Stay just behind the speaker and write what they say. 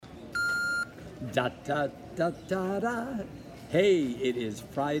Da da da da da. Hey, it is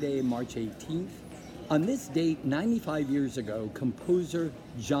Friday, March 18th. On this date, 95 years ago, composer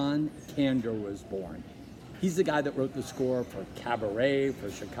John Kander was born. He's the guy that wrote the score for Cabaret,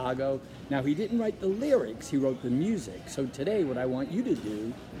 for Chicago. Now, he didn't write the lyrics, he wrote the music. So today, what I want you to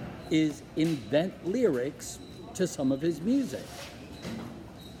do is invent lyrics to some of his music.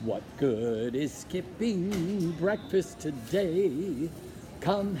 What good is skipping breakfast today?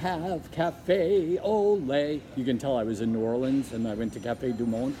 Come have cafe au lait. You can tell I was in New Orleans and I went to Cafe du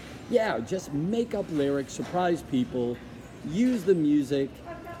Monde. Yeah, just make up lyrics, surprise people, use the music,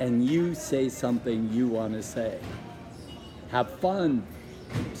 and you say something you want to say. Have fun,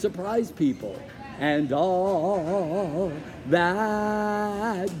 surprise people, and all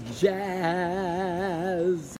that jazz.